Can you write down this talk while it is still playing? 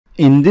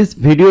In this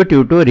video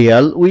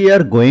tutorial, we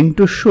are going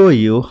to show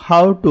you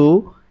how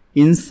to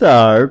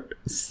insert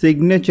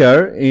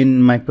signature in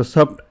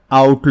Microsoft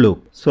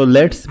Outlook. So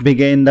let's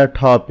begin the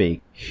topic.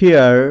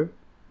 Here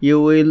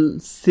you will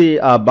see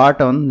a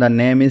button, the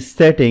name is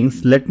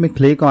settings. Let me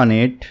click on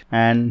it,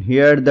 and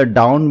here the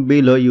down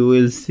below you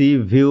will see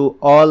view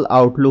all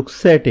Outlook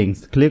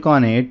settings. Click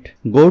on it,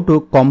 go to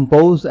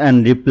compose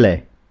and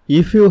replay.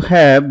 If you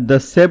have the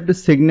saved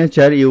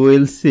signature, you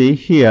will see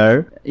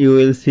here, you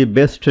will see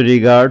best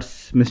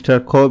regards Mr.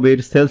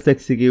 Kobir, sales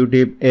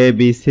executive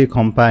ABC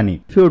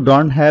company. If you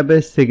don't have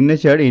a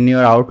signature in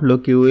your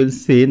Outlook, you will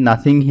see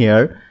nothing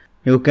here.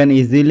 You can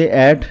easily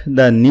add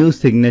the new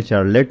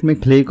signature. Let me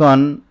click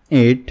on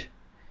it.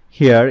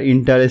 Here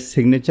enter a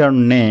signature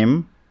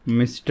name,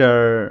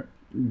 Mr.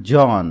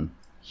 John.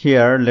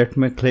 Here let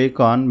me click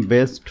on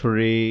best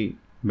regards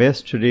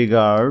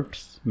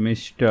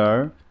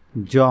Mr.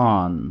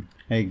 John,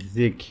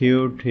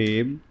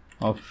 executive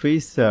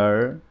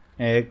officer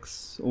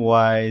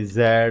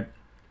XYZ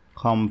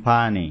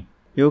company.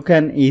 You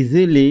can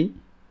easily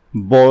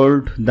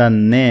bold the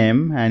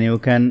name and you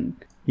can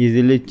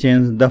easily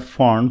change the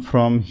font.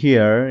 From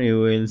here you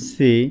will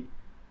see,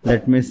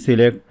 let me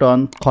select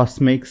on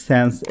Cosmic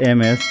Sans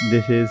MS.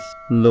 This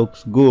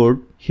looks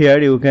good. Here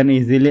you can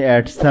easily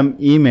add some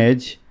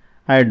image.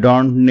 I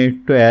don't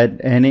need to add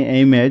any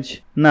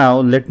image. Now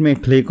let me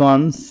click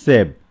on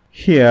save.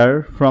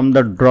 Here from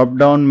the drop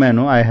down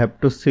menu I have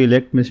to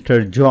select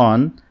Mr.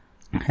 John,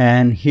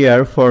 and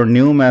here for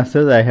new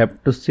message I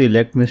have to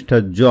select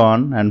Mr.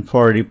 John, and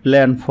for reply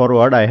and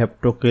forward I have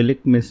to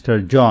click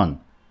Mr. John,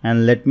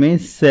 and let me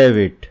save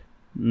it.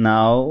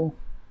 Now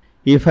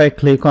if I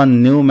click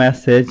on new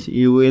message,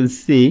 you will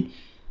see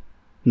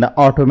the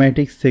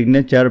automatic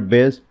signature,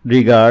 best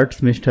regards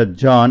Mr.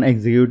 John,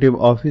 executive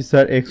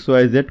officer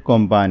XYZ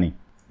company.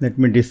 Let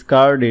me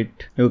discard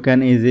it. You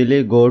can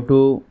easily go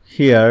to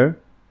here,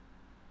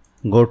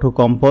 go to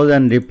compose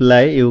and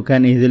reply. You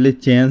can easily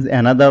change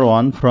another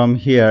one from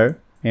here,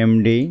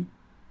 MD.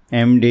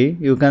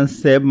 You can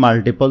save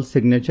multiple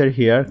signature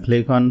here.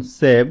 Click on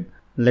save.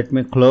 Let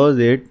me close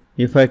it.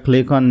 If I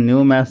click on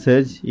new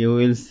message, you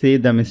will see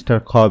the Mr.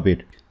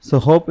 Kobir. So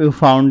hope you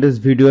found this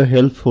video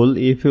helpful.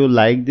 If you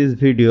like this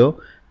video,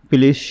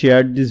 please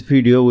share this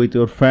video with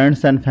your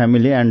friends and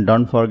family, and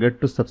don't forget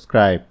to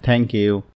subscribe. Thank you.